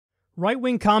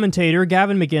Right-wing commentator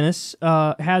Gavin McInnes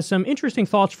has some interesting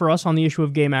thoughts for us on the issue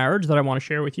of gay marriage that I want to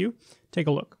share with you. Take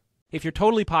a look. If you're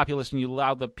totally populist and you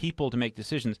allow the people to make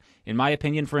decisions, in my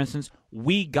opinion, for instance,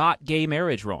 we got gay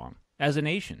marriage wrong as a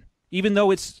nation, even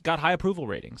though it's got high approval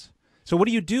ratings. So what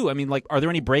do you do? I mean, like, are there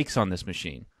any brakes on this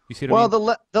machine? You see what I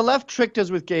mean? The left tricked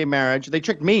us with gay marriage. They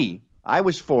tricked me. I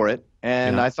was for it,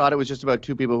 and I thought it was just about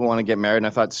two people who want to get married, and I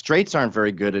thought straights aren't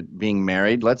very good at being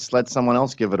married. Let's let someone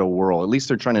else give it a whirl. At least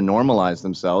they're trying to normalize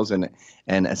themselves and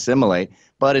assimilate.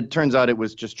 But it turns out it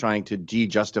was just trying to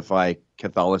de-justify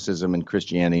Catholicism and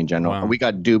Christianity in general. Wow. And we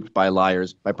got duped by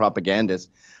liars, by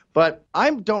propagandists. But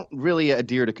I don't really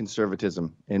adhere to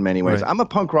conservatism in many ways. Right. I'm a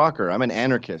punk rocker. I'm an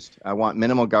anarchist. I want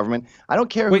minimal government. I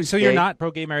don't care Wait, who's so gay. you're not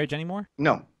pro-gay marriage anymore?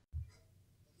 No.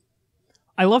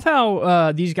 I love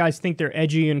how these guys think they're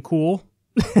edgy and cool.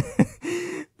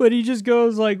 But he just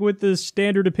goes like with the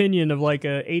standard opinion of like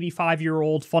a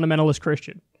 85-year-old fundamentalist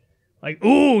Christian. Like,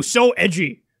 ooh, so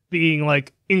edgy, being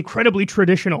like incredibly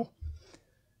traditional.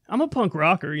 I'm a punk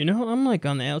rocker, you know? I'm like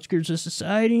on the outskirts of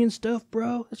society and stuff,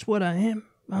 bro. That's what I am.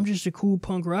 I'm just a cool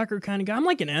punk rocker kind of guy. I'm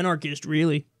like an anarchist,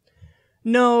 really.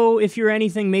 No, if you're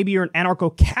anything, maybe you're an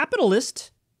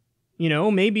anarcho-capitalist. You know,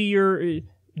 maybe you're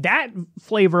that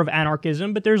flavor of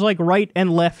anarchism, but there's like right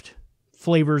and left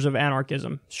flavors of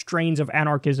anarchism, strains of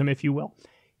anarchism, if you will.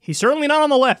 He's certainly not on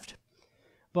the left.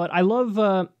 But I love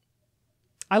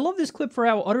this clip for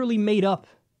how utterly made up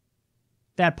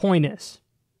that point is.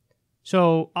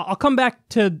 So I'll come back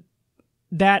to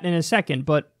that in a second,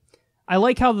 but I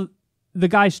like how the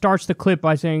guy starts the clip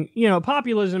by saying, you know,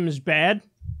 populism is bad.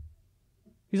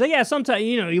 He's like, yeah, sometimes,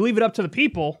 you know, you leave it up to the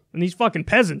people, and these fucking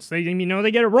peasants, they get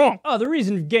it wrong. Oh, the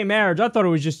reason for gay marriage, I thought it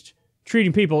was just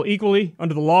treating people equally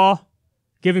under the law,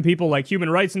 giving people, like, human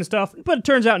rights and stuff. But it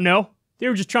turns out, no. They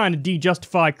were just trying to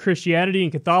de-justify Christianity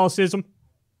and Catholicism.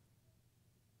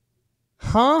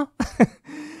 Huh?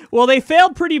 Well, they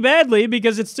failed pretty badly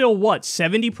because it's still, what,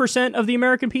 70% of the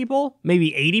American people?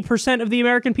 Maybe 80% of the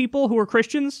American people who are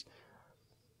Christians?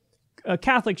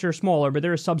 Catholics are smaller, but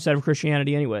they're a subset of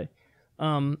Christianity anyway.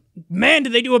 Man,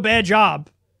 did they do a bad job.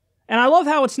 And I love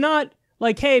how it's not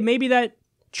like, hey, maybe that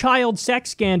child sex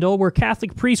scandal where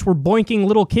Catholic priests were boinking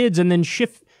little kids and then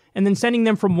sending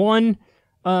them from one,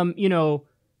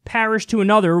 parish to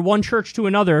another, one church to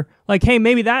another. Like, hey,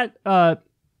 maybe that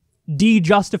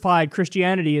de-justified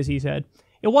Christianity, as he said.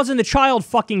 It wasn't the child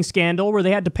fucking scandal where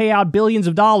they had to pay out billions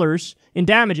of dollars in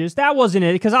damages. That wasn't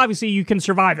it, because obviously you can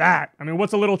survive that. I mean,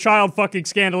 what's a little child fucking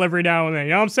scandal every now and then?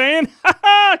 You know what I'm saying?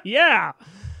 Yeah.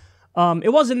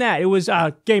 It wasn't that. It was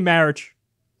gay marriage.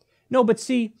 No, but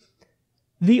see,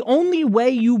 the only way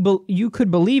you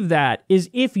could believe that is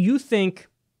if you think,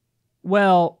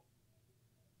 well,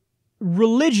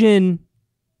 religion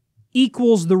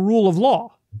equals the rule of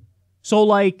law. So,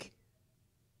 like,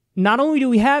 not only do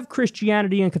we have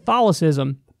Christianity and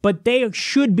Catholicism, but they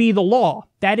should be the law.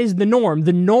 That is the norm.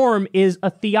 The norm is a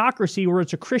theocracy where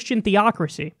it's a Christian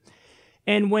theocracy.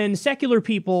 And when secular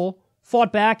people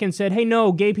fought back and said, hey,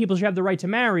 no, gay people should have the right to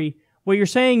marry, what you're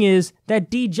saying is that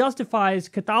de-justifies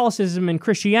Catholicism and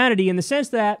Christianity in the sense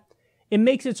that it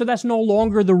makes it so that's no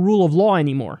longer the rule of law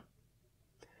anymore.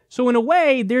 So in a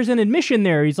way, there's an admission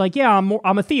there. He's like, yeah,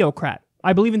 I'm a theocrat.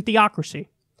 I believe in theocracy.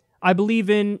 I believe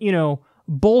in,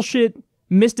 bullshit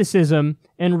mysticism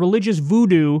and religious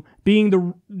voodoo being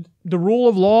the rule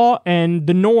of law and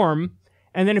the norm.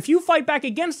 And then if you fight back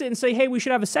against it and say, hey, we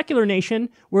should have a secular nation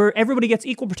where everybody gets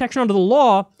equal protection under the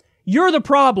law, you're the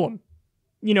problem.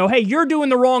 Hey, you're doing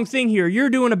the wrong thing here. You're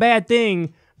doing a bad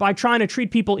thing by trying to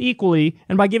treat people equally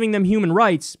and by giving them human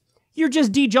rights. You're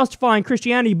just de-justifying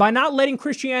Christianity by not letting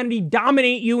Christianity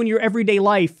dominate you in your everyday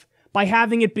life, by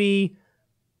having it be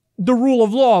the rule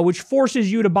of law, which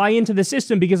forces you to buy into the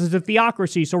system because it's a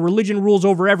theocracy, so religion rules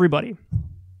over everybody.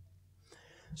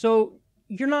 So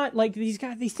you're not like these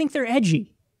guys, they think they're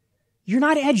edgy. You're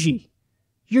not edgy.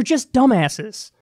 You're just dumbasses.